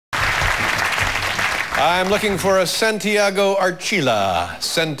I'm looking for a Santiago Archila.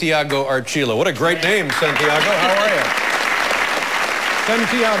 Santiago Archila. What a great name, Santiago. How are you?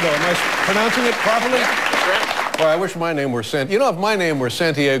 Santiago. Am I pronouncing it properly? Yeah. Boy, I wish my name were You know, if my name were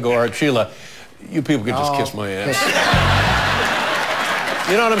Santiago Archila, you people could just kiss my ass.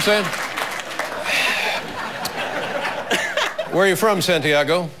 You know what I'm saying? Where are you from,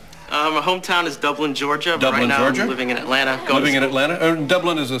 Santiago? My hometown is Dublin, Georgia. But Dublin, right now Georgia? I'm living in Atlanta. Living in Atlanta?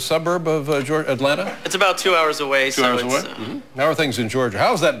 Dublin is a suburb of Atlanta? It's about 2 hours away. 2 hours away? How are things in Georgia?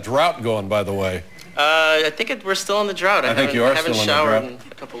 How's that drought going, by the way? I think we're still in the drought. I think you are still in the drought. I haven't showered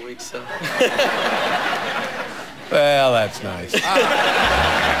in a couple of weeks, so. Well, that's nice.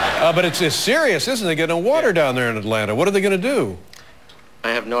 But it's serious, isn't it? Getting water down there in Atlanta. What are they going to do? I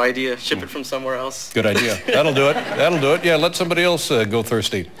have no idea. Ship it from somewhere else. Good idea. That'll do it. That'll do it. Yeah, let somebody else go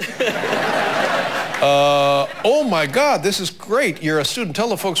thirsty. Oh, my God, this is great. You're a student. Tell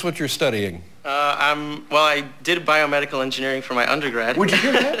the folks what you're studying. Well, I did biomedical engineering for my undergrad. Would you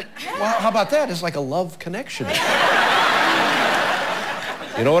hear that? Well, how about that? It's like a love connection.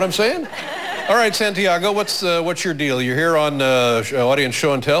 You know what I'm saying? All right, Santiago, what's your deal? You're here on Audience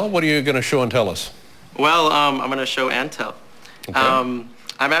Show and Tell. What are you going to show and tell us? Well, I'm going to show and tell. Okay.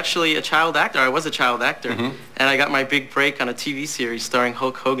 I'm actually a child actor. I was a child actor, and I got my big break on a TV series starring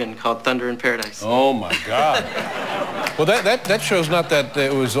Hulk Hogan called Thunder in Paradise. Oh, my God. Well, that show's not that,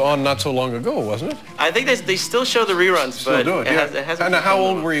 it was on not so long ago, wasn't it? I think they still show the reruns, but it hasn't. And how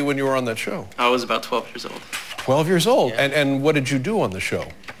old were you when you were on that show? I was about 12 years old. 12 years old? Yeah. And what did you do on the show?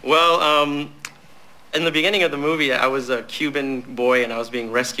 Well, in the beginning of the movie, I was a Cuban boy, and I was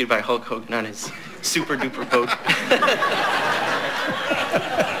being rescued by Hulk Hogan on his super-duper boat.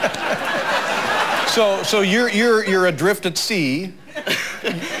 So you're adrift at sea.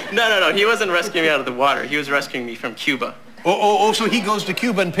 No. He wasn't rescuing me out of the water. He was rescuing me from Cuba. Oh, so he goes to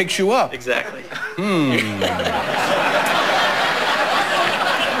Cuba and picks you up. Exactly.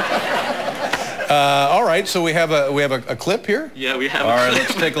 All right, so we have a clip here? Yeah, we have All right,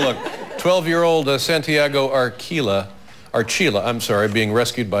 let's take a look. 12-year-old Santiago Archila, I'm sorry, being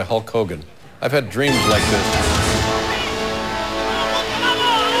rescued by Hulk Hogan. I've had dreams like this.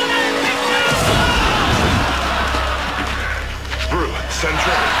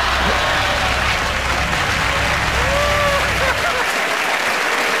 Central.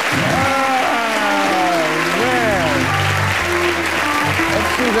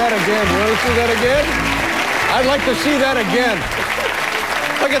 Let's see that again. You want to see that again? I'd like to see that again.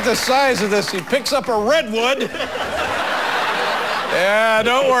 Look at the size of this. He picks up a redwood. Yeah,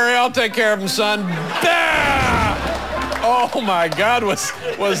 don't worry. I'll take care of him, son. Oh, my God. Was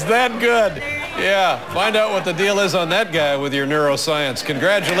that good? Yeah, find out what the deal is on that guy with your neuroscience.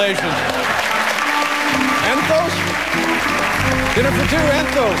 Congratulations. Anthos? Dinner for two,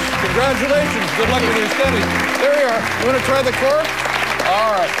 Anthos. Congratulations. Good luck with your studies. There you are. You want to try the cork?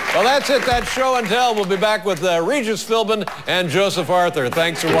 All right. Well, that's it. That's Show and Tell. We'll be back with Regis Philbin and Joseph Arthur.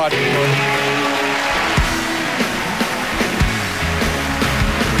 Thanks for watching.